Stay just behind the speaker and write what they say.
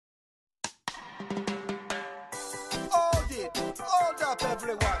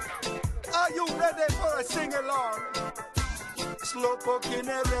everyone. Are you ready for a sing-along? Slowpoke in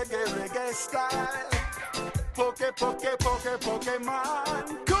a reggae style.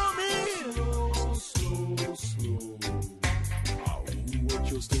 Pokemon. Come in! Slow.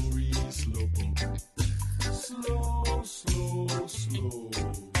 What your story is, Slowpoke? Slow.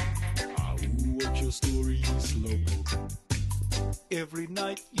 What your story is, Slowpoke? Every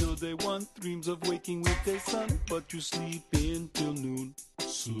night you're the one, dreams of waking with the sun, but you sleep until noon.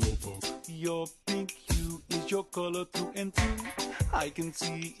 Slowpoke. Your pink hue is your color through and through. I can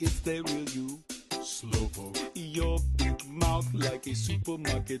see it's the real you. Slowpoke. Your big mouth like a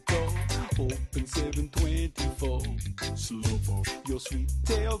supermarket door, open 7/24. Slowpoke. Your sweet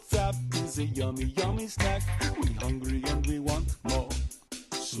tail tap is a yummy snack. We hungry and we want more.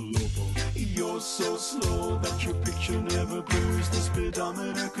 Slowpoke. You're so slow that your picture never blurs. The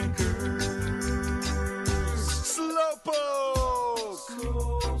speedometer concurs. Slowpoke!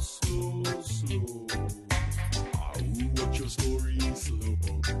 Slow. What your story is,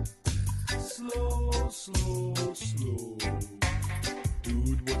 Slowpoke? Slow.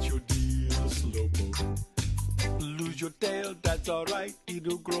 Dude, what's your deal, Slowpoke? Lose your tail, that's alright.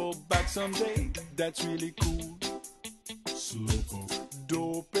 It'll grow back someday. That's really cool. Slowpoke.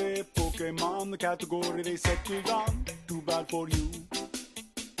 Dope Pokemon, the category they settled on. Too bad for you.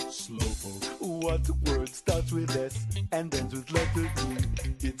 Slowpoke. What word starts with S and ends with letter E?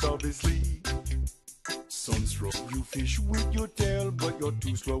 It's obviously sunstroke. You fish with your tail, but you're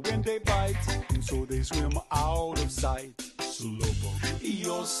too slow when they bite, and so they swim out of sight. Slowpoke.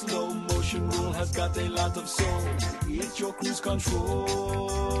 Your slow motion rule has got a lot of soul. It's your cruise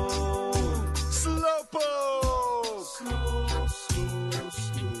control. Slowpoke! Slow.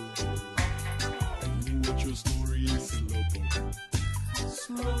 What your story is, Slowpoke?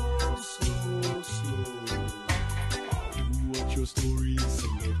 Slow. What your story is,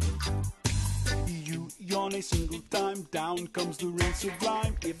 Slowpoke? You yawn a single time, down comes the rain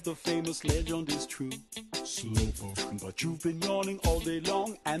sublime, if the famous legend is true. Slowpoke. But you've been yawning all day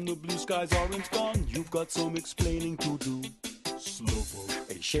long, and the blue skies aren't gone. You've got some explaining to do. Slowpoke.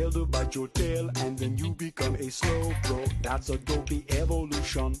 A shell to bite your tail, and then you become a slowpoke. That's a dopey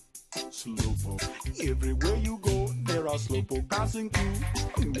evolution. Slowpoke. Everywhere you go, there are slowpoke passing through.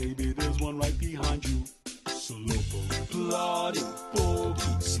 Maybe there's one right behind you. Slowpoke. Plodding,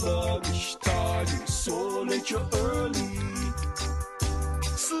 pokey, sluggish, tardy, so late you're early.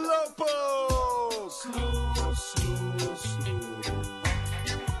 Slowpoke! Slow.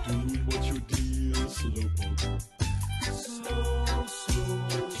 Dude, what's your deal, Slowpoke? Slow.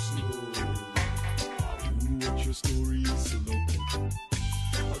 What's your story, Slowpoke?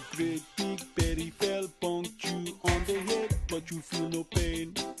 A great big berry fell, punked you on the head, but you feel no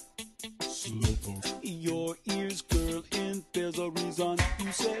pain. Slowpoke. Your ears curl in, there's a reason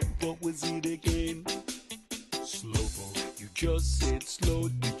you said, what was it again? Slowpoke. You just said slow,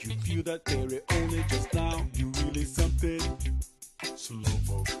 did you feel that berry only just now? You really something?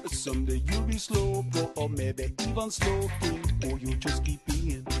 Slowpoke. Someday you'll be slow, or maybe even sloping, or you'll just keep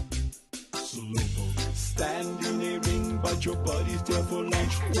being Slowpoke. Stand in a ring, but your buddy's there for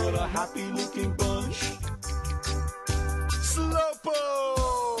lunch. What a happy looking bunch.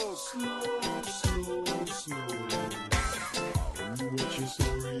 Slowpoke! Slow. What's your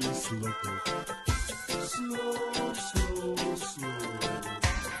story, Slowpoke?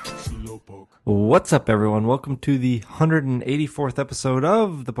 Slowpoke. What's up, everyone? Welcome to the 184th episode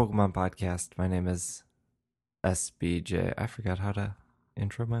of the Pokemon Podcast. My name is SBJ. I forgot how to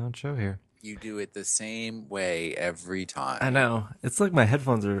intro my own show here. You do it the same way every time. I know. It's like my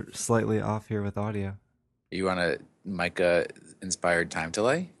headphones are slightly off here with audio. You want a Micah-inspired time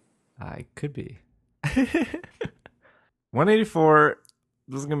delay? I could be. 184.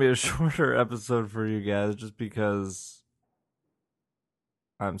 This is going to be a shorter episode for you guys just because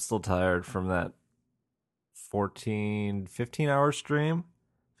I'm still tired from that 15-hour stream.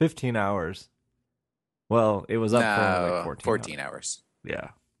 15 hours. Well, it was up for like 14 hours.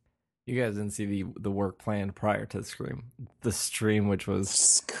 Yeah. You guys didn't see the work planned prior to the stream, which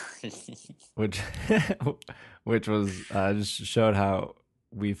was which was just showed how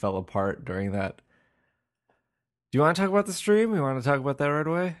we fell apart during that. Do you want to talk about the stream? We want to talk about that right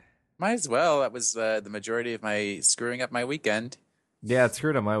away? Might as well. That was the majority of my screwing up my weekend. Yeah, it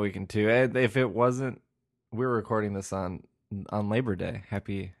screwed up my weekend too. And if it wasn't, we were recording this on Labor Day.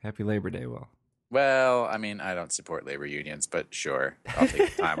 Happy Labor Day, Will. Well, I mean, I don't support labor unions, but sure, I'll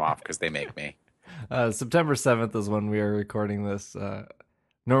take the time off because they make me. September 7th is when we are recording this.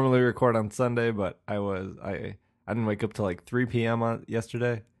 Normally we record on Sunday, but I didn't wake up till like 3 p.m.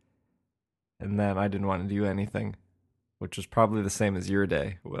 yesterday, and then I didn't want to do anything. which was probably the same as your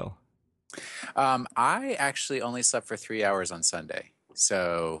day, Will. I actually only slept for 3 hours on Sunday.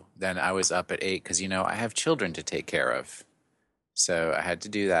 So then I was up at 8 because, I have children to take care of. So I had to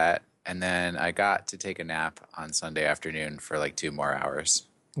do that. And then I got to take a nap on Sunday afternoon for like 2 more hours.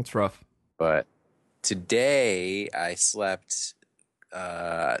 It's rough. But today I slept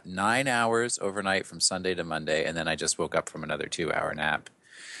 9 hours overnight from Sunday to Monday. And then I just woke up from another 2-hour nap.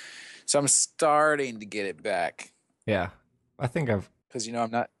 So I'm starting to get it back. Yeah. I think I've... Because,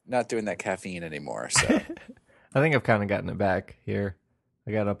 I'm not doing that caffeine anymore. So I think I've kind of gotten it back here.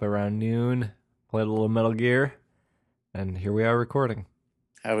 I got up around noon, played a little Metal Gear, and here we are recording.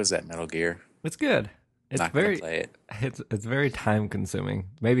 How is that Metal Gear? It's good. It's not very gonna play it. It's very time consuming.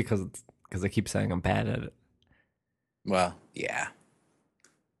 Maybe because I keep saying I'm bad at it. Well, yeah.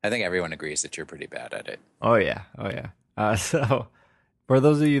 I think everyone agrees that you're pretty bad at it. Oh yeah. So for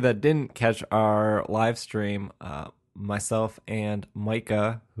those of you that didn't catch our live stream, myself and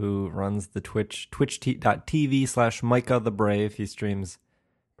Micah, who runs the twitch.tv/Micah the Brave. He streams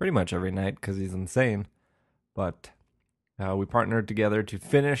pretty much every night because he's insane. But we partnered together to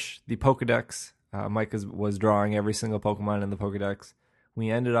finish the Pokedex. Micah was drawing every single Pokemon in the Pokedex.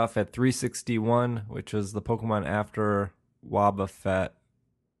 We ended off at 361, which was the Pokemon after Wobbuffet,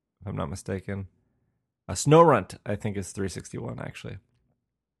 if I'm not mistaken. Snorunt, I think, is 361, actually.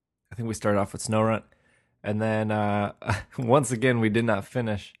 I think we started off with Snorunt. And then, once again, we did not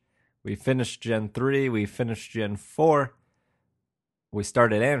finish. We finished Gen 3, we finished Gen 4. We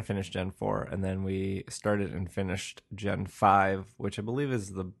started and finished Gen 4, and then we started and finished Gen 5, which I believe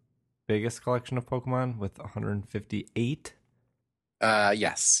is the biggest collection of Pokemon with 158.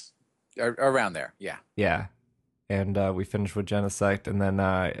 Yes. Around there, yeah. Yeah. And we finished with Genesect, and then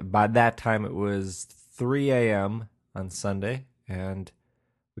by that time it was 3 a.m. on Sunday, and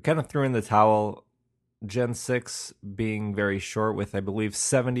we kind of threw in the towel. Gen 6 being very short with, I believe,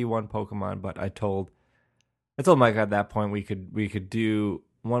 71 Pokemon, but I told Mike at that point we could do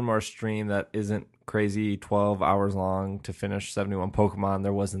one more stream that isn't crazy 12 hours long to finish 71 Pokemon.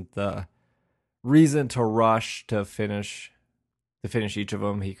 There wasn't the reason to rush to finish each of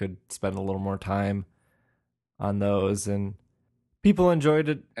them. He could spend a little more time on those, and people enjoyed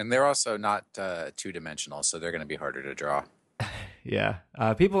it. And they're also not two-dimensional, so they're going to be harder to draw. Yeah.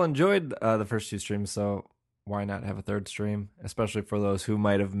 People enjoyed the first 2 streams, so why not have a third stream, especially for those who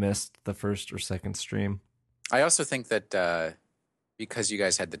might have missed the first or second stream. I also think that because you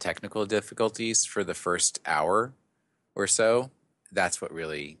guys had the technical difficulties for the first hour or so, that's what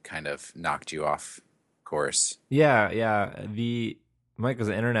really kind of knocked you off course. Yeah. Micah's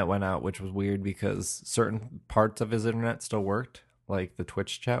internet went out, which was weird because certain parts of his internet still worked. Like the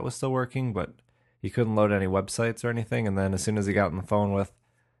Twitch chat was still working, but he couldn't load any websites or anything. And then as soon as he got on the phone with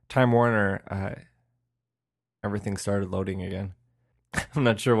Time Warner, everything started loading again. I'm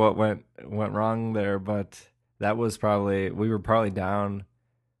not sure what went wrong there, but that was we were probably down.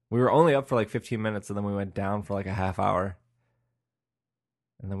 We were only up for like 15 minutes, and then we went down for like a half hour.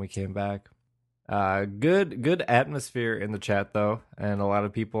 And then we came back. Good atmosphere in the chat, though. And a lot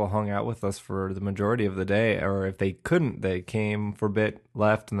of people hung out with us for the majority of the day. Or if they couldn't, they came for a bit,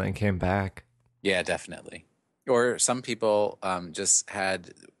 left, and then came back. Yeah, definitely. Or some people just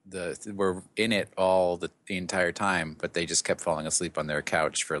were in it all the entire time, but they just kept falling asleep on their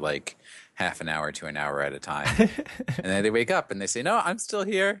couch for like half an hour to an hour at a time. And then they wake up and they say, "No, I'm still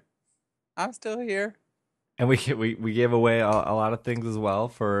here. I'm still here." And we gave away a lot of things as well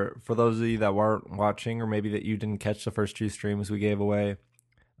for those of you that weren't watching, or maybe that you didn't catch the first 2 streams. We gave away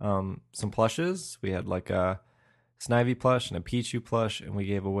some plushes. We had like a Snivy plush and a Pichu plush, and we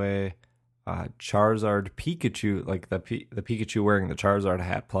gave away Charizard Pikachu, like the Pikachu wearing the Charizard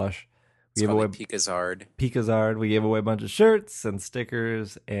hat plush. We gave away Pikazard. We gave away a bunch of shirts and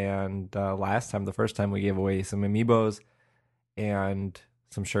stickers, and the first time we gave away some amiibos and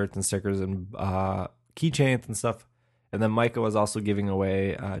some shirts and stickers and keychains and stuff. And then Micah was also giving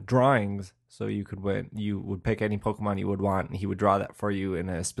away drawings, so you would pick any Pokemon you would want, and he would draw that for you in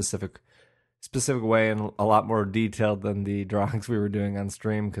a specific way and a lot more detailed than the drawings we were doing on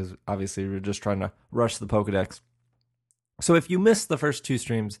stream, because obviously we were just trying to rush the Pokedex. So if you missed the first 2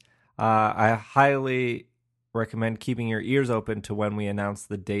 streams, I highly recommend keeping your ears open to when we announce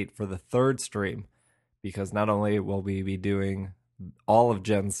the date for the 3rd stream, because not only will we be doing all of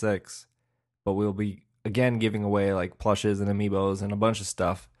Gen 6, but we'll be again giving away like plushes and amiibos and a bunch of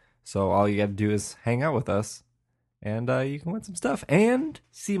stuff. So all you got to do is hang out with us, and you can win some stuff and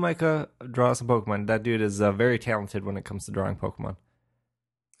see Micah draw some Pokemon. That dude is very talented when it comes to drawing Pokemon.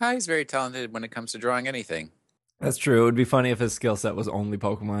 He's very talented when it comes to drawing anything. That's true. It would be funny if his skill set was only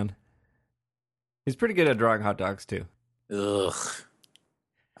Pokemon. He's pretty good at drawing hot dogs too. Ugh.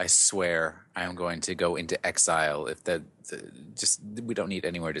 I swear I am going to go into exile if just we don't need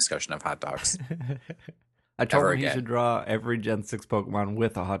any more discussion of hot dogs I told ever him he again. should draw every Gen 6 Pokemon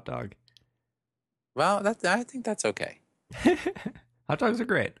with a hot dog. Well, I think that's okay. Hot dogs are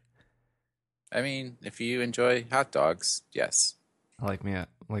great. I mean, if you enjoy hot dogs, yes. I like me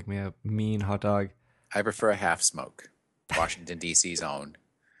a mean hot dog. I prefer a half smoke. Washington D.C.'s own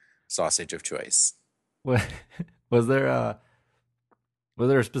sausage of choice. What was there a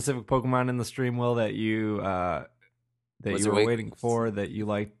specific Pokemon in the stream, Will, that you were waiting for, that you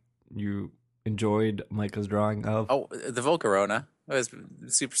liked, you enjoyed Micah's drawing of? Oh, the Volcarona. It was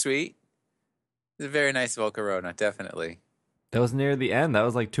super sweet. It's a very nice Volcarona, definitely. That was near the end. That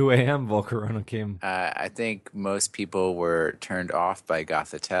was like 2 a.m. Volcarona came. I think most people were turned off by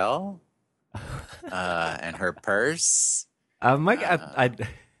Gothitelle and her purse. My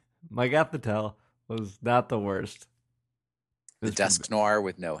Gothitelle was not the worst. The Dusknoir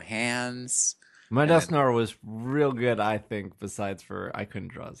with no hands. My Dusknoir was real good, I think, besides for I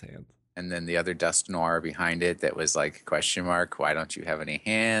couldn't draw his hands. And then the other Dusknoir behind it that was like question mark, why don't you have any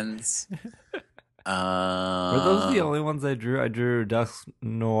hands? Were those the only ones I drew? I drew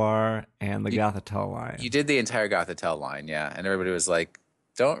Dusknoir and the Gothitelle line. You did the entire Gothitelle line, yeah. And everybody was like,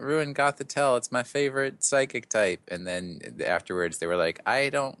 don't ruin Gothitelle. It's my favorite psychic type. And then afterwards they were like, I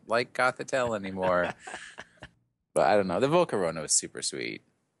don't like Gothitelle anymore. But I don't know. The Volcarona was super sweet.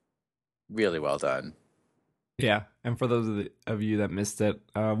 Really well done. Yeah. And for those of you that missed it,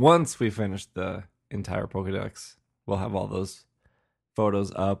 once we finish the entire Pokedex, we'll have all those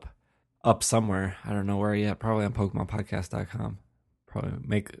photos up somewhere. I don't know where yet. Probably on PokemonPodcast.com. Probably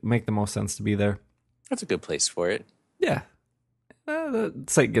make the most sense to be there. That's a good place for it. Yeah. The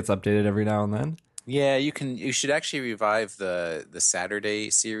site gets updated every now and then. Yeah, you should actually revive the Saturday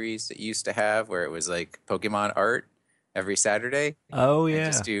series that you used to have where it was like Pokemon art every Saturday. Oh yeah. And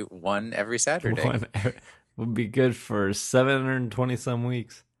just do one every Saturday. One would be good for 720 some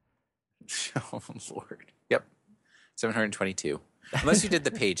weeks. Oh Lord. Yep. 722. Unless you did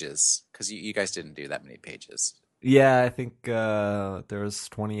the pages, because you guys didn't do that many pages. Yeah, I think there was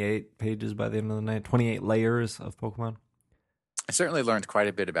 28 pages by the end of the night. 28 layers of Pokemon. I certainly learned quite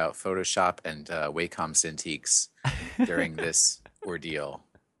a bit about Photoshop and Wacom Cintiqs during this ordeal.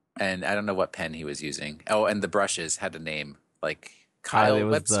 And I don't know what pen he was using. Oh, and the brushes had a name, like Kyle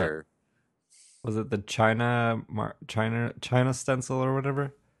Webster. Was it the China stencil or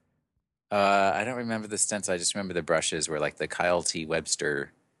whatever? I don't remember the stencil. I just remember the brushes were like the Kyle T.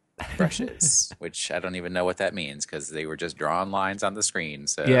 Webster brushes, which I don't even know what that means because they were just drawn lines on the screen.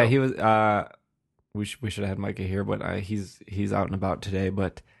 So yeah, he was. We should have had Micah here, but he's out and about today.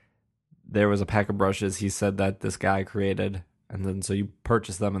 But there was a pack of brushes he said that this guy created, and then so you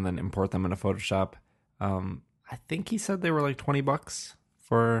purchase them and then import them into Photoshop. I think he said they were like $20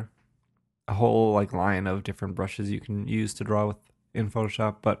 for a whole like line of different brushes you can use to draw with in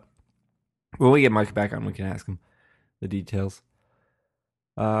Photoshop. But when we get Micah back on, we can ask him the details.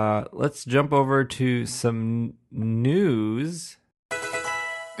 Let's jump over to some news.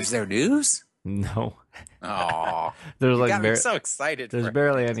 Is there news? No. Oh, there's like got me so excited. There's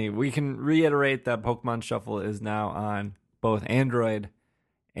barely any. We can reiterate that Pokemon Shuffle is now on both Android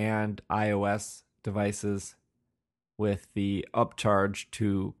and iOS devices with the upcharge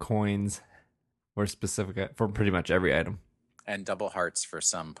to coins or specific for pretty much every item. And double hearts for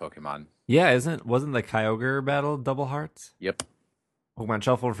some Pokemon. Yeah, wasn't the Kyogre battle double hearts? Yep. Pokemon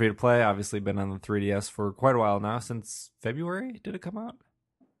Shuffle free to play, obviously been on the 3DS for quite a while now, since February. Did it come out?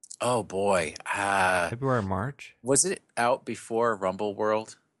 Oh boy. February, March? Was it out before Rumble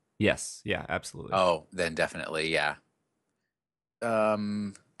World? Yes. Yeah, absolutely. Oh, then definitely, yeah.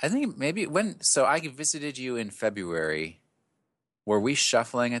 I think maybe so I visited you in February. Were we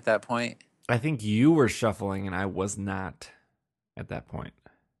shuffling at that point? I think you were shuffling and I was not at that point.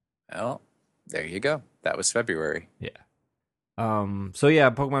 Well, there you go. That was February. Yeah. So yeah,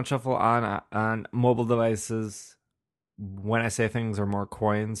 Pokemon Shuffle on mobile devices. When I say things are more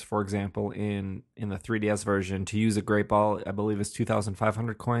coins, for example, in the 3DS version, to use a Great Ball, I believe is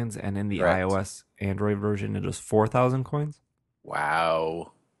 2,500 coins, and in the Correct. iOS Android version, it is 4,000 coins.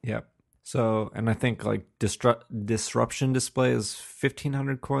 Wow. Yep. So, and I think like Disruption Display is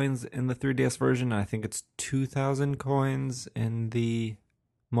 1,500 coins in the 3DS version. I think it's 2,000 coins in the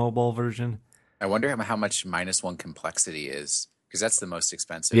mobile version. I wonder how much -1 complexity is, because that's the most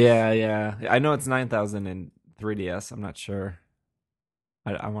expensive. Yeah. I know it's 9,000 in 3DS. I'm not sure.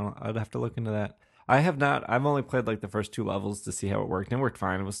 I'd have to look into that. I've only played like the first 2 levels to see how it worked, and it worked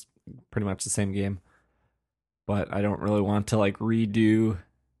fine. It was pretty much the same game. But I don't really want to like redo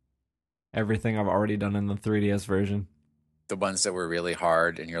everything I've already done in the 3DS version. The ones that were really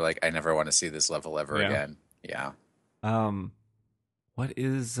hard, and you're like, I never want to see this level ever again. Yeah. What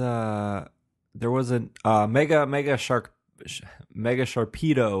is there was a Mega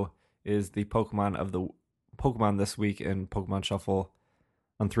Sharpedo is the Pokemon this week in Pokemon Shuffle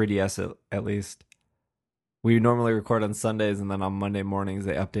on 3DS at least. We normally record on Sundays, and then on Monday mornings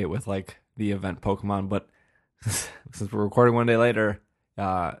they update with like the event Pokemon. But since we're recording one day later,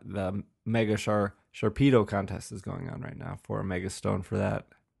 the Mega Sharpedo contest is going on right now for a Mega Stone for that.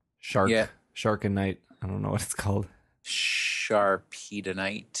 Sharkenite. I don't know what it's called.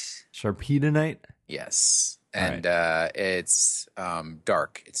 Sharpedenite. Sharpedenite? Yes. And it's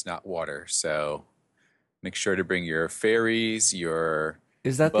dark. It's not water. So make sure to bring your fairies, your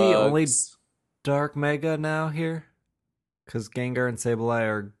Is that bugs. the only dark Mega now here? Because Gengar and Sableye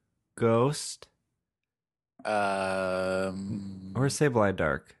are ghost? Or is Sableye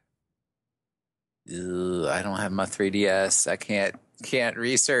dark? I don't have my 3DS. I can't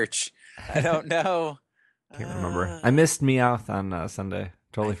research. I don't know. Can't remember. I missed Meowth on Sunday.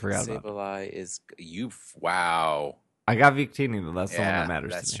 Totally forgot about it. Sableye is wow. I got Victini though. That's the one that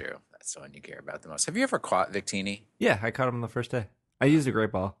matters that's to me. true. That's the one you care about the most. Have you ever caught Victini? Yeah, I caught him the first day. I used a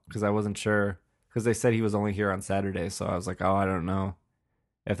Great Ball because I wasn't sure. Because they said he was only here on Saturday. So I was like, oh, I don't know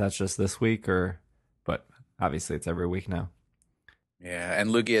if that's just this week or... But obviously it's every week now. Yeah, and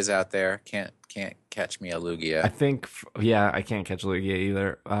Lugia's out there. Can't catch me a Lugia. I think, I can't catch Lugia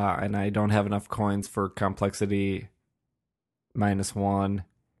either. And I don't have enough coins for complexity -1.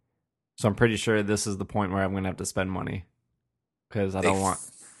 So I'm pretty sure this is the point where I'm going to have to spend money. Because I don't want...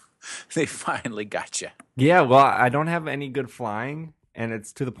 They finally got you. Yeah, well, I don't have any good flying. And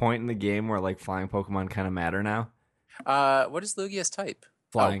it's to the point in the game where like flying Pokemon kind of matter now. What is Lugia's type?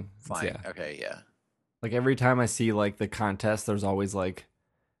 Flying. Oh, flying. Yeah. Okay, yeah. Like every time I see like the contest, there's always like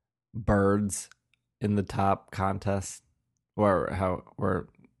birds in the top contest, or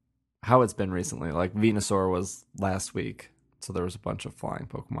how it's been recently. Like Venusaur was last week, so there was a bunch of flying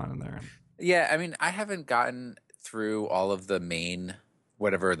Pokemon in there. Yeah, I mean, I haven't gotten through all of the main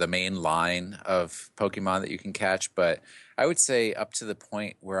line of Pokemon that you can catch, but I would say up to the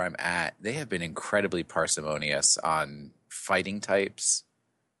point where I'm at, they have been incredibly parsimonious on fighting types.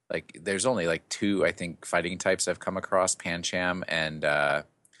 Like, there's only like 2, I think, fighting types I've come across, Pancham and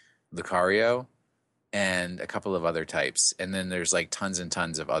Lucario, and a couple of other types. And then there's like tons and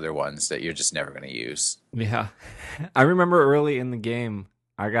tons of other ones that you're just never going to use. Yeah. I remember early in the game,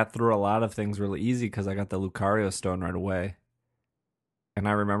 I got through a lot of things really easy because I got the Lucario stone right away. And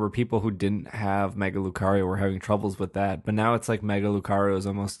I remember people who didn't have Mega Lucario were having troubles with that. But now it's like Mega Lucario is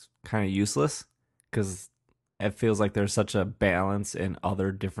almost kind of useless because it feels like there's such a balance in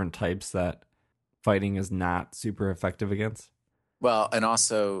other different types that fighting is not super effective against. Well, and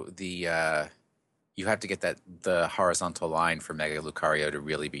also the you have to get the horizontal line for Mega Lucario to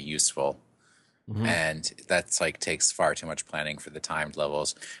really be useful. Mm-hmm. And that's like takes far too much planning for the timed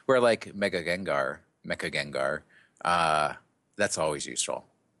levels. Where like Mecha Gengar, that's always useful.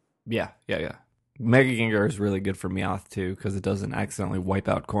 Yeah. Mega Gengar is really good for Meowth too because it doesn't accidentally wipe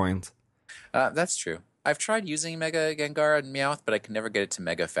out coins. That's true. I've tried using Mega Gengar and Meowth, but I can never get it to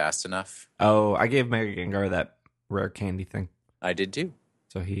Mega fast enough. Oh, I gave Mega Gengar that rare candy thing. I did too.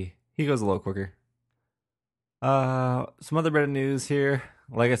 So he goes a little quicker. Some other bit of news here.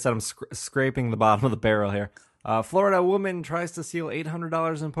 Like I said, I'm scraping the bottom of the barrel here. Florida woman tries to steal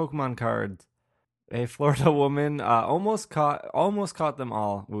 $800 in Pokemon cards. A Florida woman almost caught them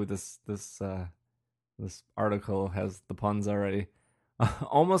all. Ooh, this article has the puns already.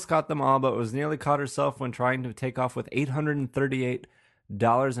 Almost caught them all, but was nearly caught herself when trying to take off with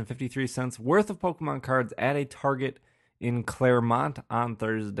 $838.53 worth of Pokemon cards at a Target in Claremont on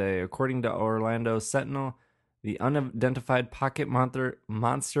Thursday. According to Orlando Sentinel, the unidentified pocket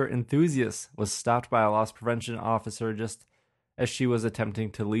monster enthusiast was stopped by a loss prevention officer just as she was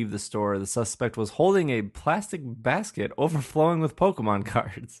attempting to leave the store. The suspect was holding a plastic basket overflowing with Pokemon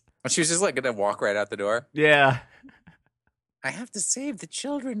cards. She was just like going to walk right out the door? Yeah. I have to save the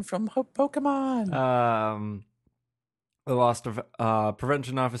children from Pokemon. The loss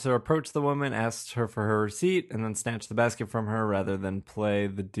prevention officer approached the woman, asked her for her receipt, and then snatched the basket from her rather than play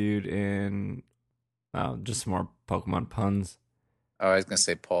the dude in just some more Pokemon puns. Oh, I was going to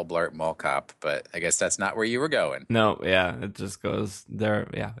say Paul Blart Mall Cop, but I guess that's not where you were going. No, yeah, it just goes there.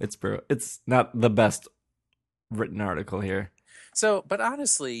 Yeah, it's not the best written article here. So, but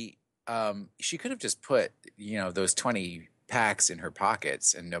honestly, she could have just put, those 20 packs in her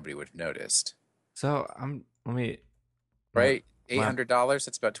pockets and nobody would have noticed. So right? $800,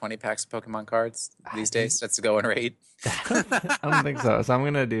 that's about 20 packs of Pokemon cards these days. That's the going rate. I don't think so. So I'm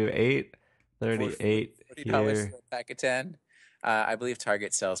going to do 8, 38, $3 here. for a pack of 10. I believe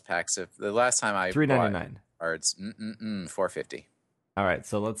Target sells packs of. The last time I bought $3.99. cards, $4.50. All right,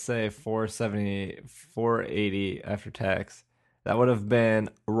 so let's say 470, 480 after tax. That would have been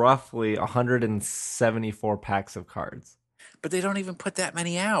roughly 174 packs of cards. But they don't even put that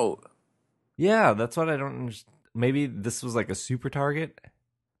many out. Yeah, that's what I don't understand. Maybe this was like a super Target.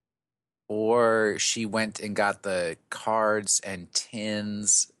 Or she went and got the cards and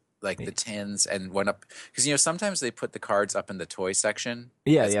tins, like the tins, and went up. Because, sometimes they put the cards up in the toy section.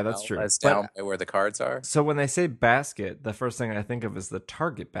 Yeah, as that's well true. as down by where the cards are. So when they say basket, the first thing I think of is the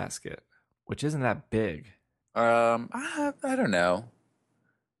Target basket, which isn't that big. I don't know.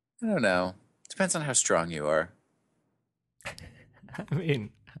 Depends on how strong you are. I mean,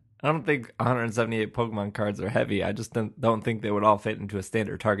 I don't think 178 Pokemon cards are heavy. I just don't think they would all fit into a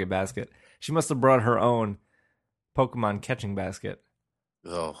standard Target basket. She must have brought her own Pokemon catching basket.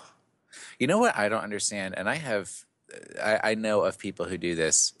 Oh, you know what I don't understand, and I know of people who do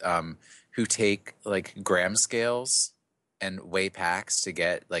this, who take like gram scales and weigh packs to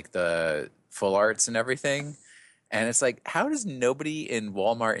get like the full arts and everything. And it's like, how does nobody in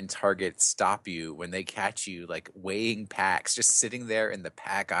Walmart and Target stop you when they catch you like weighing packs, just sitting there in the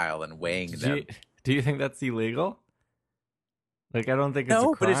pack aisle and weighing them? Do you think that's illegal? Like, I don't think it's a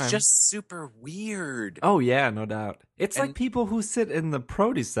No, crime. but it's just super weird. Oh, yeah, no doubt. It's like people who sit in the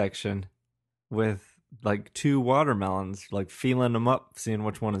produce section with like 2 watermelons, like feeling them up, seeing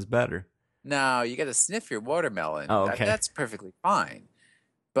which one is better. No, you got to sniff your watermelon. Oh, okay. That's perfectly fine.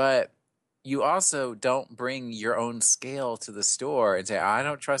 But you also don't bring your own scale to the store and say, I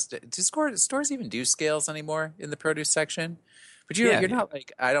don't trust it. Do stores even do scales anymore in the produce section? But you're not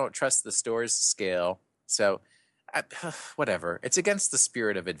like, I don't trust the store's scale. So whatever. It's against the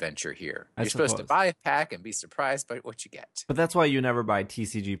spirit of adventure here. You're supposed to buy a pack and be surprised by what you get. But that's why you never buy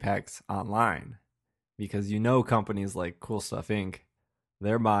TCG packs online. Because companies like Cool Stuff Inc.,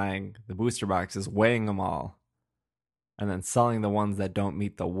 they're buying the booster boxes, weighing them all, and then selling the ones that don't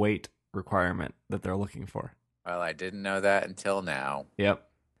meet the weight requirement that they're looking for. Well, I didn't know that until now. Yep.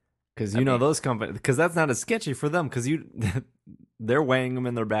 Because those companies, because that's not as sketchy for them, because they're weighing them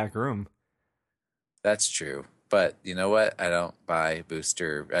in their back room. That's true. But you know what? I don't buy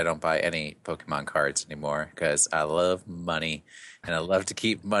any Pokemon cards anymore because I love money and I love to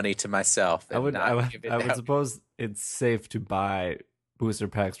keep money to myself. I would suppose it's safe to buy booster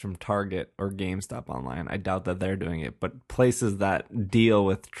packs from Target or GameStop online. I doubt that they're doing it, but places that deal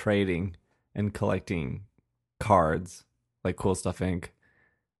with trading and collecting cards, like Cool Stuff Inc.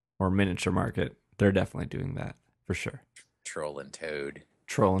 or Miniature Market, they're definitely doing that for sure. Troll and Toad.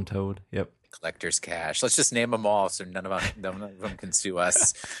 Yep. Collector's Cash. Let's just name them all so none of them can sue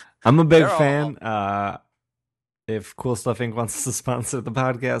us. I'm a big fan. If Cool Stuff Inc. wants to sponsor the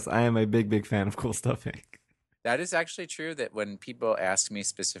podcast, I am a big fan of Cool Stuff Inc. That is actually true, that when people ask me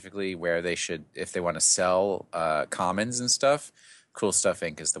specifically where they should, if they want to sell commons and stuff, Cool Stuff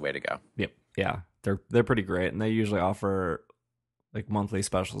Inc. is the way to go. Yep. Yeah. They're pretty great, and they usually offer like monthly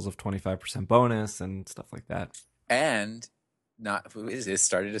specials of 25% bonus and stuff like that. And it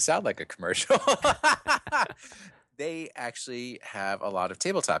started to sound like a commercial. They actually have a lot of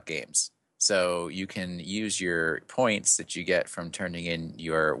tabletop games. So you can use your points that you get from turning in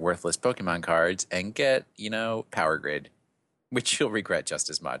your worthless Pokemon cards and get, Power Grid, which you'll regret just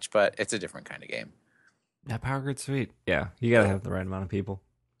as much, but it's a different kind of game. Yeah, Power Grid's sweet. Yeah, you gotta have the right amount of people.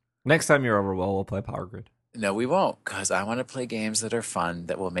 Next time you're over, we'll play Power Grid. No, we won't, because I want to play games that are fun,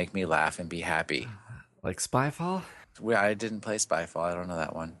 that will make me laugh and be happy. Like Spyfall? I didn't play Spyfall. I don't know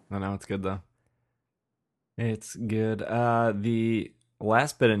that one. I know, it's good, though. It's good. The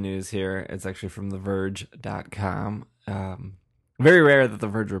last bit of news here, it's actually from TheVerge.com. Very rare that The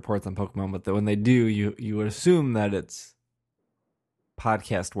Verge reports on Pokemon, but when they do, you would assume that it's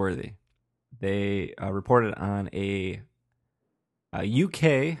podcast worthy. They reported on a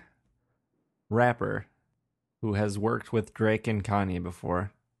UK rapper who has worked with Drake and Kanye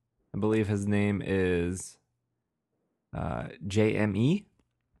before. I believe his name is JME.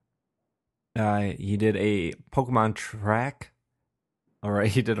 He did a Pokemon track.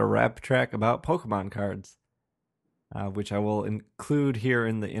 He did a rap track about Pokemon cards, which I will include here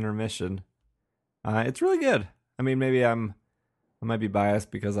in the intermission. It's really good. I mean, maybe I might be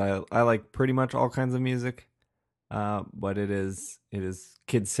biased because I like pretty much all kinds of music, but it is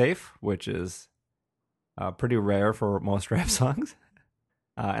kid safe, which is pretty rare for most rap songs.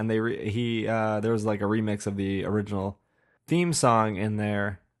 And there was like a remix of the original theme song in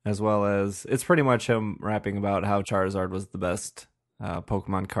there, as well as it's pretty much him rapping about how Charizard was the best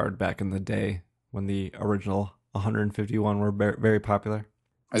Pokemon card back in the day when the original 151 were very popular.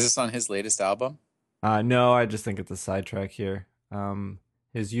 Is this on his latest album? No, I just think it's a sidetrack here.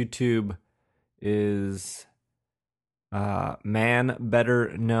 His YouTube is Man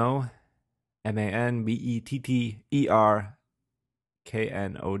Better Know,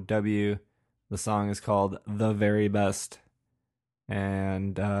 ManBetterKnow. The song is called The Very Best.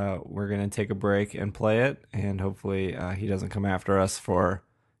 And we're going to take a break and play it. And hopefully he doesn't come after us for,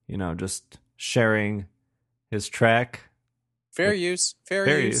 just sharing his track. Fair use.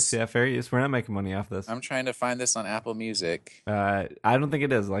 Yeah, fair use. We're not making money off this. I'm trying to find this on Apple Music. I don't think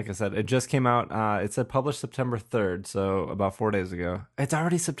it is. Like I said, it just came out. It said published September 3rd, so about 4 days ago. It's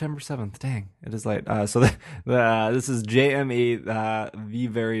already September 7th. Dang, it is late. So this is JME, The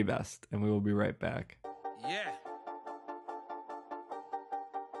Very Best, and we will be right back. Yeah.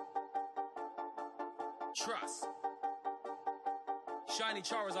 Trust. Shiny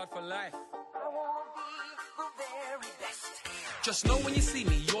Charizard for life. I wanna be the very best. Just know when you see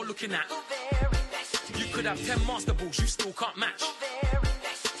me, you're looking at The very best. You could have 10 Master Balls, you still can't match. The very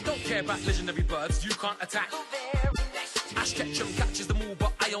best. Don't care about legendary birds, you can't attack. The very best. Ash Ketchum catches them all,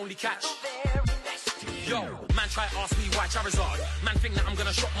 but I only catch. The very best. Yo, man try ask me why Charizard. Man think that I'm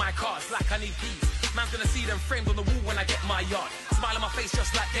gonna shop my cards like I need peas. Man's gonna see them framed on the wall when I get my yard. Smile on my face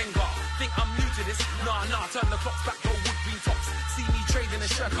just like Gengar. Think I'm new to this? Nah, turn the clocks back, go wood green tops. See me trading a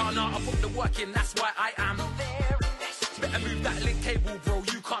Shirkana, I put the work in, that's why I am. The very best. Better move that link cable, bro,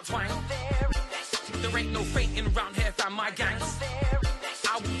 you can't twang. The very best. There ain't no fainting round here, fam, my gangs. The very best.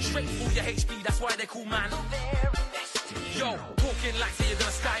 I will straight for your HP, that's why they call man. The very best. Yo, talking like say you're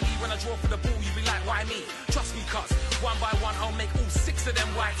gonna sky me. When I draw for the ball, you be like, why me? Trust me, cuz one by one, I'll make all 6 of them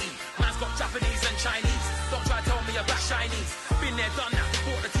YE. Man's got Japanese and Chinese. Don't try to tell me about Chinese. Been there, done that.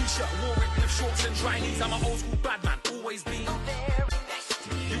 Bought the t-shirt, wore it with shorts and Chinese. I'm an old school bad man, always been. The very best.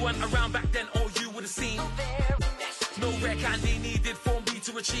 You weren't around back then, or you would have seen. The very best. No rare candy needed for me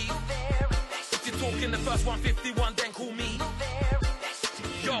to achieve. The very best. If you're talking the first 151, then call me. The very best.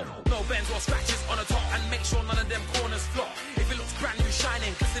 Yo, no bends or scratches on the top, and make sure none of them corners flop. If it looks brand new,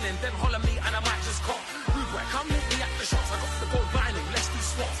 shining, glistening, then holler me and I might just cop. Rude boy, come hit me at the shots. I got the gold vinyl, let's do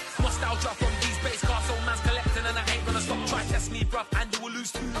swaps. Nostalgia from these base cards, so man's collecting and I ain't gonna stop. Try test me, bruv, and you will lose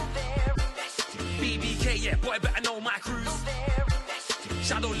too. The very best. BBK, yeah, boy, better know my cruise. The very best.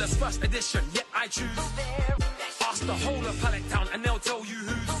 Shadowless first edition, yet I choose. The very best. Ask the whole of Pallet Town and they'll tell you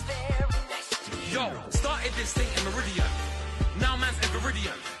who's. The very best. Yo, started this thing in Meridian. Now man's in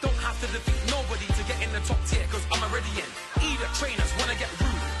Viridian. Don't have to defeat nobody to get in the top tier, cause I'm Meridian. Either trainers wanna get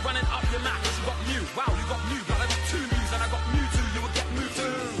rude, running up your map cause you got Mew. Wow, you got Mew, but I got 2 Mews and I got Mewtwo, you would get Mewtwo.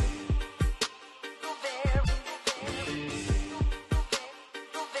 The very, very, the very,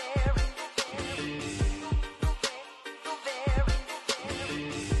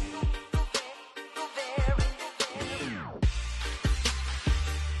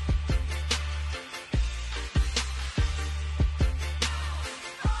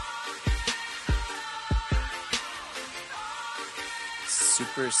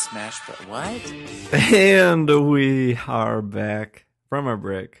 Super Smash Bros. What? And we are back from our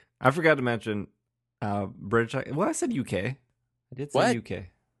break. I forgot to mention British. Well, I said UK. I did say What? UK.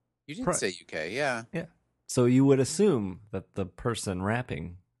 You didn't say UK, yeah. Yeah. So you would assume that the person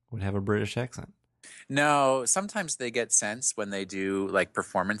rapping would have a British accent. No, sometimes they get sense when they do like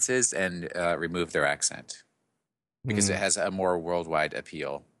performances and remove their accent because it has a more worldwide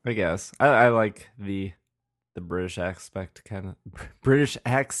appeal. I guess I like the British aspect British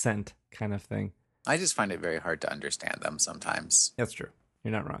accent kind of thing. I just find it very hard to understand them sometimes. That's true.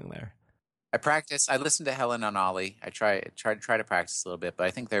 You're not wrong there. I practice. I listen to Helen on Ollie. I try to practice a little bit, but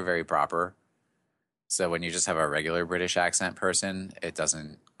I think they're very proper. So when you just have a regular British accent person, it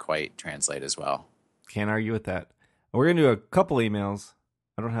doesn't quite translate as well. Can't argue with that. We're gonna do a couple emails.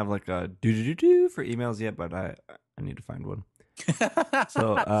 I don't have like a do for emails yet, but I need to find one.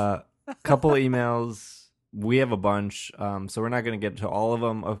 So couple emails. We have a bunch, so we're not going to get to all of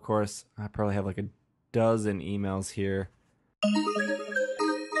them, of course. I probably have like a dozen emails here.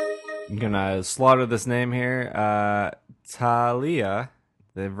 I'm going to slaughter this name here. Talia.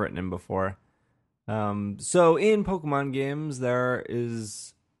 They've written him before. So in Pokemon games, there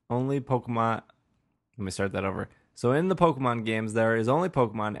is only Pokemon... Let me start that over. So in the Pokemon games, there is only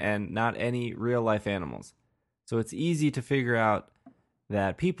Pokemon and not any real-life animals. So it's easy to figure out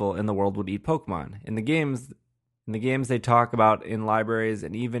that people in the world would eat Pokemon. In the games they talk about in libraries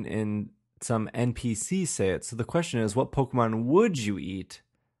and even in some NPCs say it. So the question is, what Pokemon would you eat?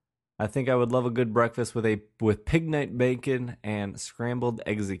 I think I would love a good breakfast with pig night bacon and scrambled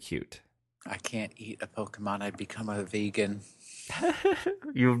execute. I can't eat a Pokemon. I'd become a vegan.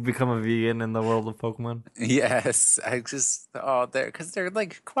 You've become a vegan in the world of Pokemon? Yes, I just because they're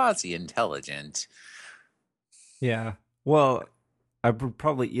like quasi intelligent. Yeah. Well, I would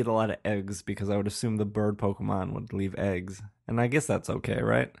probably eat a lot of eggs because I would assume the bird Pokemon would leave eggs. And I guess that's okay,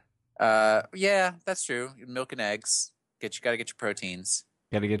 right? Yeah, that's true. Milk and eggs. Gotta get your proteins.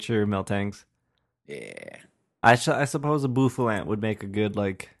 Gotta get your Miltanks. Yeah. I suppose a Bouffalant would make a good,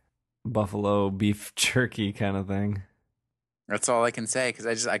 like, buffalo beef jerky kind of thing. That's all I can say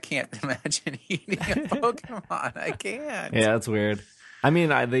because I can't imagine eating a Pokemon. I can't. Yeah, that's weird. I mean,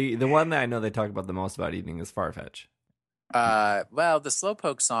 the one that I know they talk about the most about eating is Farfetch. Well, the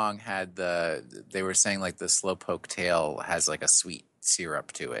Slowpoke song had they were saying like the Slowpoke tail has like a sweet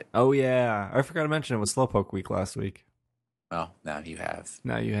syrup to it. Oh, yeah. I forgot to mention it was Slowpoke Week last week. Well, now you have.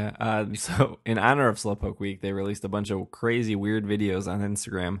 Now you have. So, in honor of Slowpoke Week, they released a bunch of crazy, weird videos on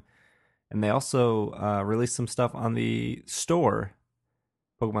Instagram. And they also released some stuff on the store,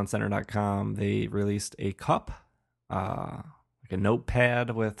 PokemonCenter.com. They released a cup, like a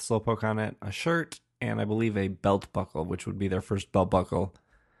notepad with Slowpoke on it, a shirt, and I believe a belt buckle, which would be their first belt buckle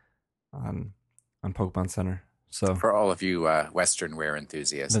on Pokemon Center. So For all of you Western wear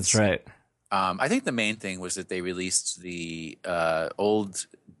enthusiasts. that's right. I think the main thing was that they released the old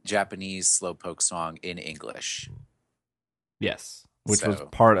Japanese Slowpoke song in English. Yes, which was So-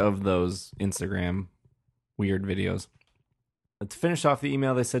 part of those Instagram weird videos. To finish off the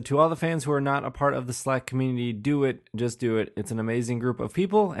email, they said, to all the fans who are not a part of the Slack community, do it. Just do it. It's an amazing group of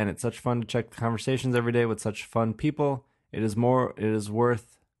people, and it's such fun to check the conversations every day with such fun people. It is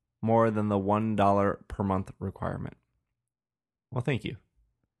worth more than the $1 per month requirement. Well, thank you.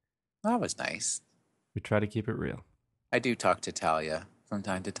 That was nice. We try to keep it real. I do talk to Talia from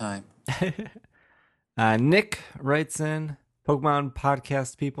time to time. Nick writes in, Pokemon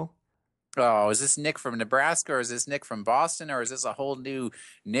podcast people. Oh, is this Nick from Nebraska or is this Nick from Boston or is this a whole new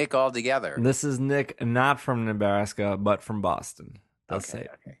Nick altogether? This is Nick, not from Nebraska, but from Boston. Does Okay, say,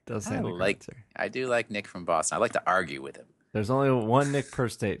 okay. Does say I in the like credits here. I do like Nick from Boston. I like to argue with him. There's only one Nick per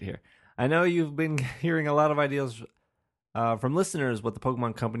state here. I know you've been hearing a lot of ideas from listeners what the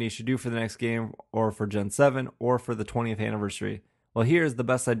Pokemon Company should do for the next game, or for Gen 7, or for the 20th anniversary. Well, here's the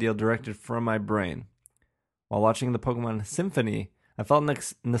best idea directed from my brain. While watching the Pokemon Symphony, I felt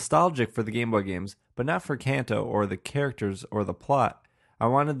nostalgic for the Game Boy games, but not for Kanto or the characters or the plot. I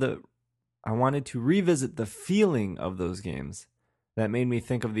wanted to revisit the feeling of those games. That made me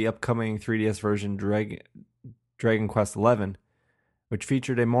think of the upcoming 3DS version Dragon Quest XI, which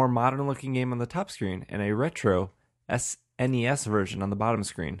featured a more modern-looking game on the top screen and a retro SNES version on the bottom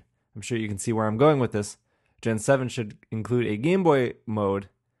screen. I'm sure you can see where I'm going with this. Gen 7 should include a Game Boy mode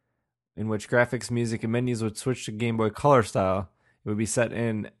in which graphics, music, and menus would switch to Game Boy Color style. It would be set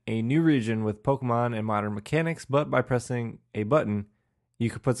in a new region with Pokemon and modern mechanics, but by pressing a button, you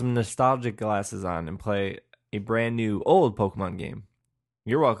could put some nostalgic glasses on and play a brand new old Pokemon game.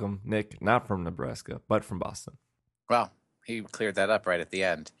 You're welcome, Nick, not from Nebraska, but from Boston. Well, he cleared that up right at the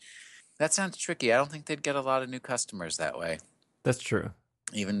end. That sounds tricky. I don't think they'd get a lot of new customers that way. That's true.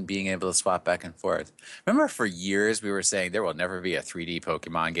 Even being able to swap back and forth. Remember for years we were saying there will never be a 3D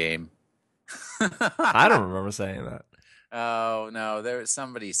Pokemon game? I don't remember saying that. Oh, no.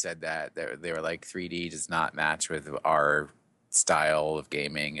 Somebody said that. They were like 3D does not match with our style of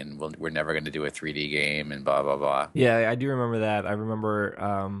gaming and we're never going to do a 3D game and blah, blah, blah. Yeah, I do remember that. I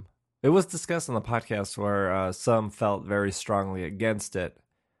remember it was discussed on the podcast where some felt very strongly against it.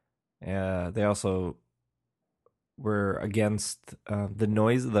 They also were against the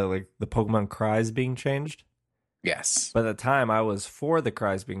noise, the Pokemon cries being changed. Yes. But at the time, I was for the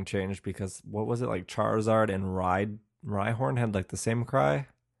cries being changed because what was it, like Charizard and Rhyhorn had like the same cry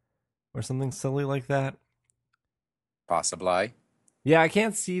or something silly like that. Possibly. Yeah, I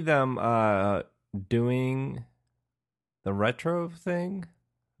can't see them doing the retro thing,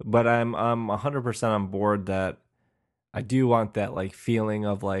 but I'm 100% on board that I do want that like feeling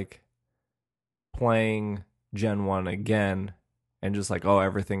of like playing Gen 1 again and just like, oh,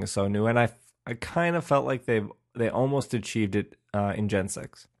 everything is so new. And I kind of felt like they almost achieved it in Gen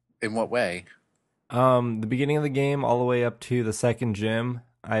 6. In what way? The beginning of the game all the way up to the second gym,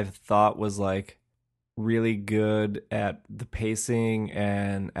 I thought was like really good at the pacing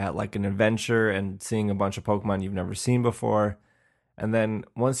and at like an adventure and seeing a bunch of Pokemon you've never seen before. And then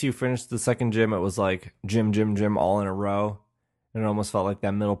once you finished the second gym, it was like gym all in a row. And it almost felt like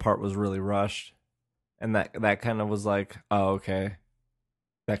that middle part was really rushed. And that kind of was like, oh, okay.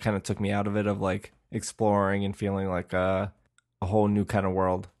 That kind of took me out of it, of like exploring and feeling like a whole new kind of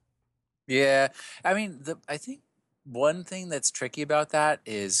world. Yeah. I mean, I think one thing that's tricky about that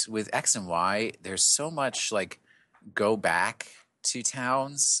is with X and Y, there's so much like go back to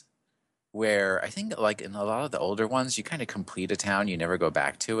towns where I think like in a lot of the older ones, you kind of complete a town, you never go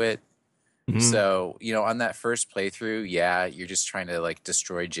back to it. So, on that first playthrough, yeah, you're just trying to like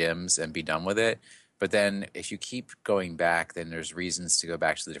destroy gyms and be done with it. But then if you keep going back, then there's reasons to go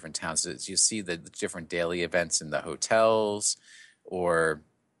back to the different towns. So you see the different daily events in the hotels, or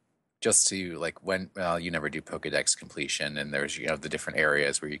just to like you never do Pokedex completion, and there's, the different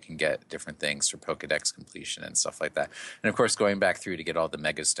areas where you can get different things for Pokedex completion and stuff like that. And of course, going back through to get all the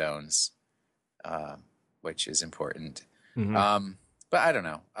Mega Stones, which is important. But I don't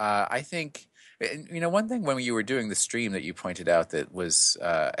know. I think, one thing when you were doing the stream that you pointed out that was,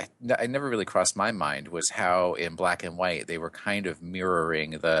 I never really crossed my mind, was how in Black and White they were kind of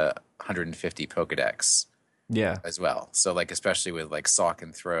mirroring the 150 Pokedex as well. So like, especially with like Sock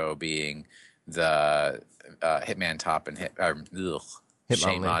and Throw being the Hitman Top and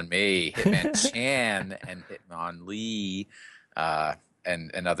shame on me, Hitman Chan and Hitmonlee,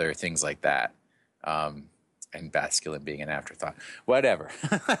 and other things like that. And Basculin being an afterthought. Whatever.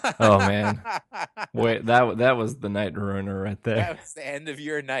 Oh man, wait, that was the night ruiner right there. That was the end of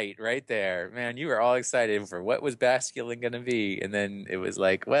your night right there. Man, you were all excited for what was Basculin going to be. And then it was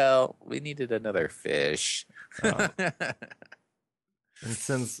like, well, we needed another fish. And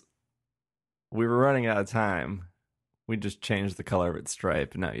since we were running out of time, we just changed the color of its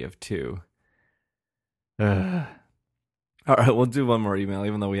stripe. Now you have two. All right, we'll do one more email,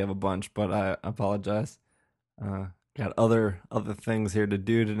 even though we have a bunch, but I apologize. Got other things here to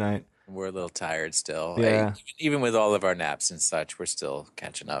do tonight. We're a little tired still. Yeah. Even with all of our naps and such, we're still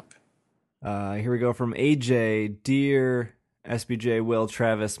catching up. Here we go from AJ. Dear SBJ, Will,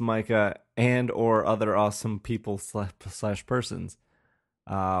 Travis, Micah, and or other awesome people / persons.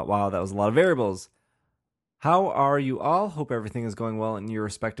 Wow, that was a lot of variables. How are you all? Hope everything is going well in your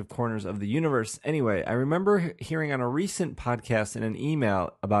respective corners of the universe. Anyway, I remember hearing on a recent podcast and an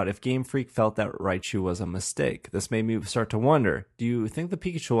email about if Game Freak felt that Raichu was a mistake. This made me start to wonder, do you think the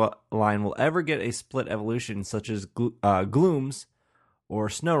Pikachu line will ever get a split evolution such as Glooms or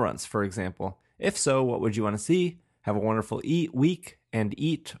Snowrunts, for example? If so, what would you want to see? Have a wonderful week and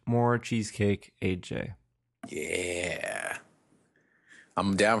eat more cheesecake, AJ. Yeah.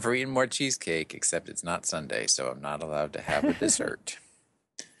 I'm down for eating more cheesecake, except it's not Sunday, so I'm not allowed to have a dessert.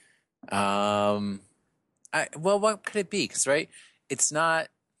 Well, what could it be? Because, right, it's not...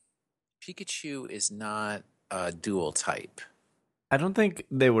 Pikachu is not a dual type. I don't think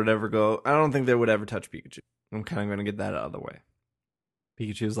they would ever touch Pikachu. I'm kind of going to get that out of the way.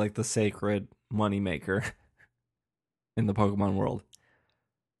 Pikachu is like the sacred moneymaker in the Pokemon world.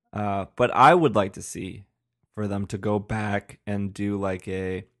 But I would like to see for them to go back and do like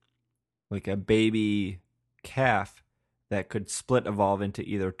a baby calf that could split evolve into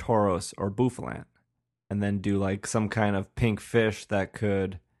either Tauros or Bouffalant, and then do like some kind of pink fish that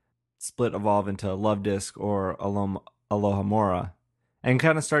could split evolve into Luvdisc or Alohomora, and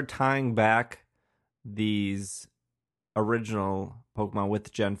kind of start tying back these original Pokemon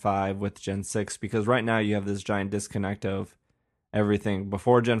with Gen 5, with Gen 6, because right now you have this giant disconnect of everything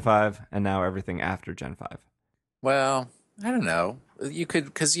before Gen 5 and now everything after Gen 5. Well, I don't know. You could,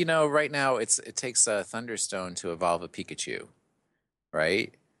 because, right now it takes a Thunderstone to evolve a Pikachu,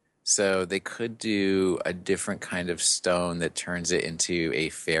 right? So they could do a different kind of stone that turns it into a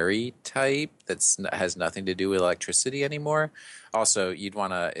fairy type that has nothing to do with electricity anymore. Also, you'd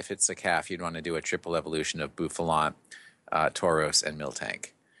want to, if it's a calf, you'd want to do a triple evolution of Bouffalant, Tauros, and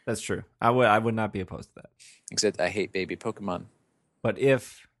Miltank. That's true. I would not be opposed to that. Except I hate baby Pokemon. But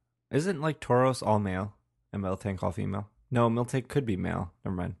isn't like Tauros all male and Miltank all female? No, Miltank could be male.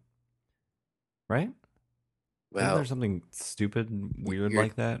 Never mind. Right? Well, isn't there something stupid and weird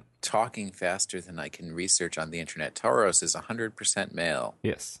like that? Talking faster than I can research on the internet. Tauros is 100% male.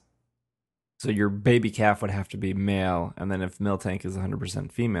 Yes. So your baby calf would have to be male, and then if Miltank is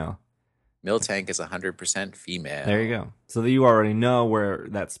 100% female. Miltank is 100% female. There you go. So you already know where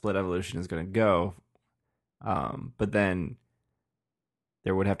that split evolution is going to go. But then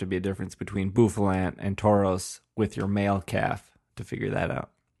there would have to be a difference between Bouffalant and Tauros with your male calf to figure that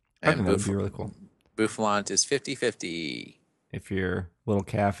out. I think that would be really cool. Bouffalant is 50-50. If your little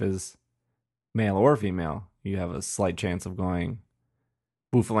calf is male or female, you have a slight chance of going.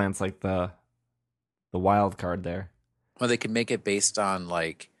 Bouffalant's like the wild card there. Well, they could make it based on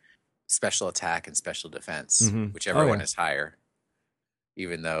like special attack and special defense, whichever one is higher.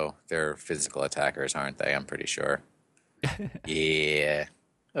 Even though they're physical attackers, aren't they? I'm pretty sure. Yeah.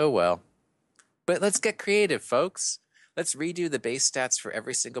 Oh, well. But let's get creative, folks. Let's redo the base stats for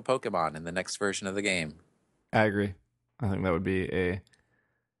every single Pokemon in the next version of the game. I agree. I think that would be a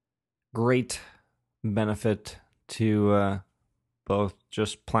great benefit to both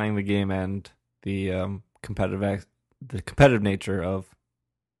just playing the game and the competitive nature of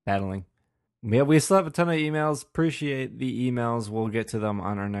battling. Yeah, we still have a ton of emails. Appreciate the emails. We'll get to them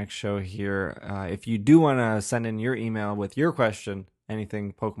on our next show here. If you do want to send in your email with your question,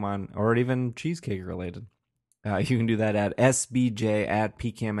 anything Pokemon or even cheesecake related, you can do that at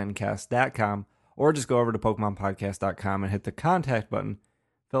sbj@pkmncast.com, or just go over to pokemonpodcast.com and hit the contact button.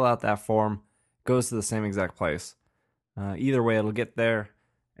 Fill out that form. Goes to the same exact place. Either way, it'll get there.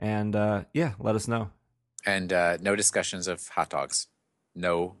 And let us know. And no discussions of hot dogs.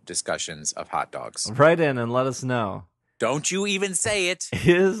 No discussions of hot dogs. Write in and let us know. Don't you even say it.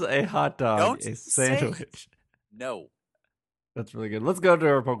 Is a hot dog Don't a say sandwich? No. That's really good. Let's go to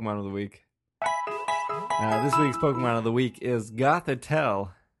our Pokemon of the week. This week's Pokemon of the week is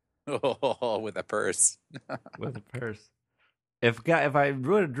Gothitelle. Oh, with a purse. With a purse. If I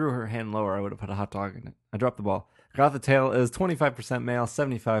would have drew her hand lower, I would have put a hot dog in it. I dropped the ball. Gothitelle is 25% male,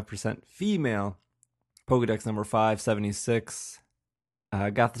 75% female. Pokedex number 576.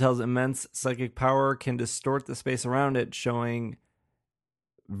 Gothitelle's immense psychic power can distort the space around it, showing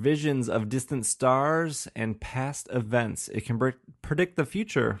visions of distant stars and past events. It can predict the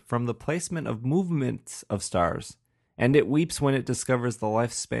future from the placement of movements of stars, and it weeps when it discovers the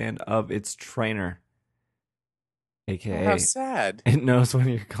lifespan of its trainer. AKA, How sad. it knows when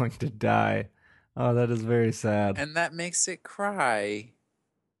you're going to die. Oh, that is very sad. And that makes it cry.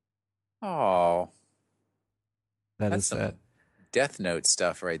 Oh. That That's is some sad. Death Note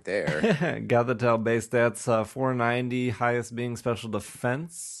stuff right there. Gothitelle base stats 490, highest being special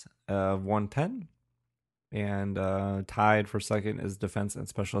defense of 110. And tied for second is defense and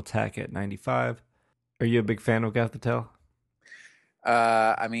special attack at 95. Are you a big fan of Gothitelle?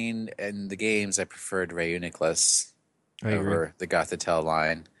 I mean, in the games, I preferred Reuniclus over the Gothitelle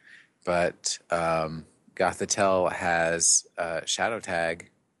line. But Gothitelle has Shadow Tag.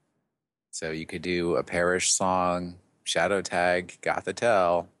 So you could do a Parish Song, Shadow Tag,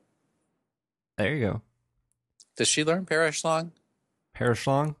 Gothitelle. There you go. Does she learn Parish Song? Parish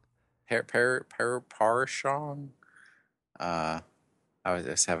Song? Parish Song? I was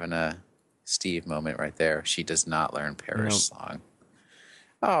just having a Steve moment right there. She does not learn Parish Song.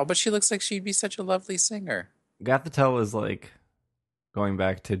 Oh, but she looks like she'd be such a lovely singer. Gothitelle is like going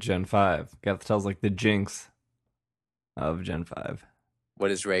back to Gen 5. Gothitelle's like the Jinx of Gen 5.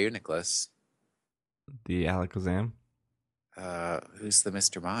 What is Reuniclus? The Alakazam. Who's the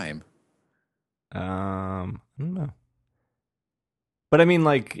Mr. Mime? I don't know. But I mean,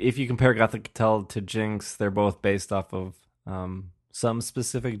 like, if you compare Gothitelle to Jinx, they're both based off of some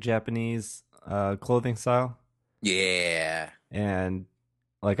specific Japanese clothing style. Yeah. And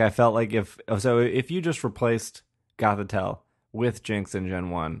like, I felt like if you just replaced Gothitelle with Jinx in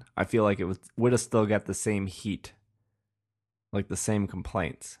Gen 1, I feel like it would have still got the same heat, like the same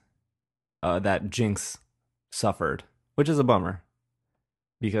complaints that Jinx suffered, which is a bummer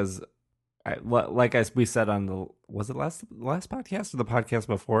because we said on the, was it last podcast or the podcast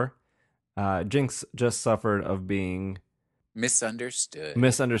before, Jinx just suffered of being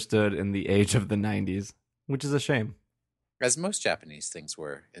misunderstood in the age of the 90s, which is a shame. As most Japanese things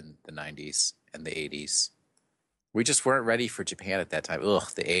were in the 90s and the 80s. We just weren't ready for Japan at that time. Ugh,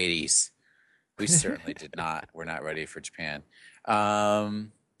 the 80s. We certainly did not. We're not ready for Japan.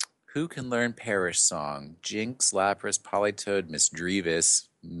 Who can learn Parish Song? Jinx, Lapras, Politoed, Miss Drevis.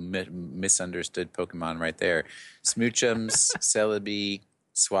 Misunderstood Pokemon right there. Smoochums, Celebi,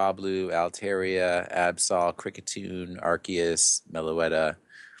 Swablu, Altaria, Absol, Kricketune, Arceus, Meloetta,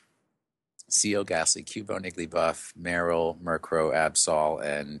 Seal, Ghastly, Cubone, Igglybuff, Marill, Murkrow, Absol,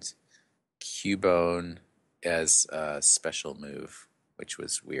 and Cubone as a special move, which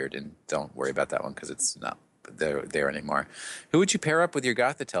was weird, and don't worry about that one because it's not there anymore. Who would you pair up with your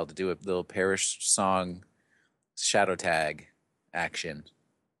Gothitelle to do a little Parish Song Shadow Tag action?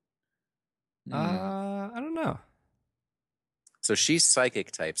 I don't know. So she's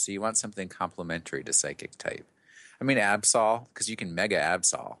Psychic type, so you want something complementary to Psychic type. I mean, Absol, because you can Mega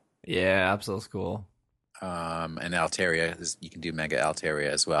Absol. Yeah, Absol's cool. And Altaria, you can do Mega Altaria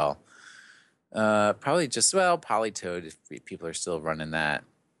as well. Probably just, Politoed, if people are still running that.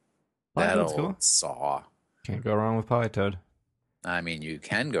 That Politoed's old cool. saw. Can't go wrong with Politoed. I mean, you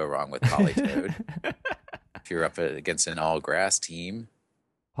can go wrong with Politoed if you're up against an all-grass team.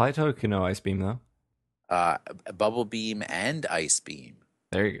 Politoed can know Ice Beam, though. Bubble Beam and Ice Beam.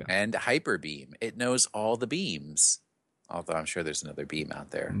 There you go. And Hyper Beam. It knows all the beams. Although I'm sure there's another beam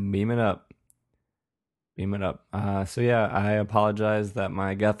out there. Beam it up. Beam it up. So yeah, I apologize that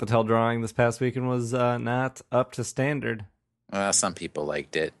my Gothitelle drawing this past weekend was not up to standard. Some people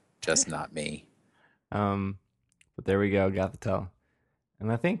liked it, just not me. But there we go, Gothitelle.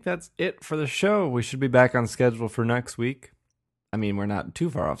 And I think that's it for the show. We should be back on schedule for next week. I mean, we're not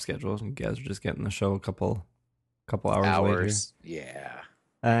too far off schedule. You guys are just getting the show a couple hours later. Yeah.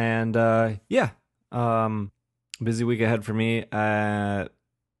 And busy week ahead for me. I'll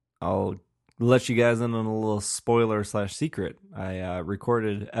let you guys in on a little spoiler / secret. I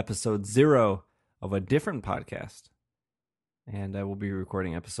recorded episode 0 of a different podcast, and I will be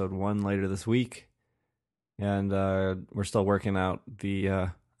recording episode 1 later this week. And we're still working out the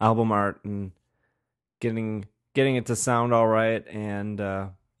album art and getting it to sound all right. And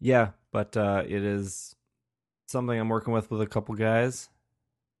but it is something I'm working with a couple guys.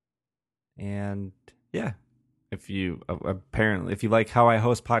 And yeah, if you like how I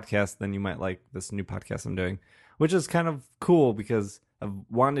host podcasts, then you might like this new podcast I'm doing, which is kind of cool because I've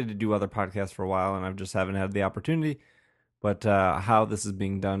wanted to do other podcasts for a while and I just haven't had the opportunity. But how this is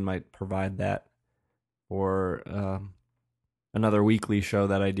being done might provide that for another weekly show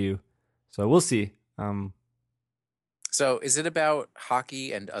that I do. So we'll see. So is it about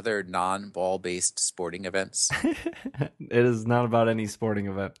hockey and other non-ball-based sporting events? It is not about any sporting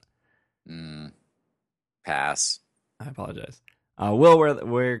event. Pass. I apologize. Will,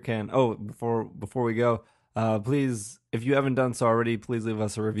 where can... Oh, before we go, please, if you haven't done so already, please leave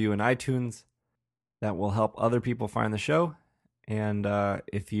us a review in iTunes. That will help other people find the show. And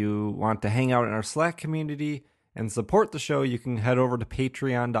if you want to hang out in our Slack community and support the show, you can head over to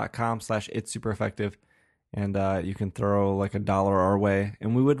patreon.com/itssupereffective. And you can throw like $1 our way.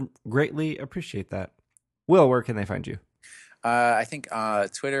 And we would greatly appreciate that. Will, where can they find you? I think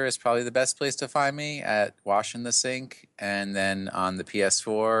Twitter is probably the best place to find me at Wash in the Sink. And then on the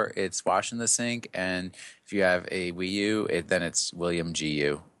PS4, it's Wash in the Sink. And if you have a Wii U, then it's William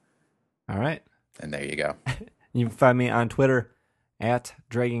GU. All right. And there you go. You can find me on Twitter at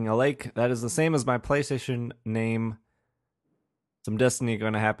Dragging a Lake. That is the same as my PlayStation name. Some Destiny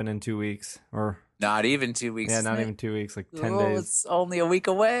going to happen in 2 weeks. Or not even 2 weeks. Yeah, not even 2 weeks, like 10 days. It's only a week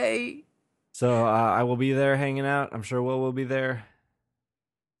away. So I will be there hanging out. I'm sure Will be there.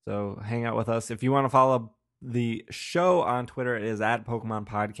 So hang out with us. If you want to follow the show on Twitter, it is at Pokemon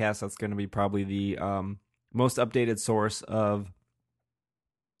Podcast. That's going to be probably the most updated source of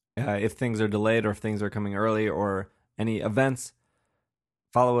if things are delayed or if things are coming early or any events.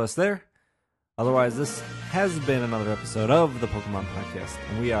 Follow us there. Otherwise, this has been another episode of the Pokemon Podcast,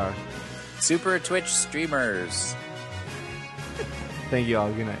 and we are Super Twitch streamers. Thank you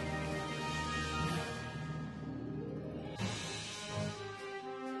all. Good night.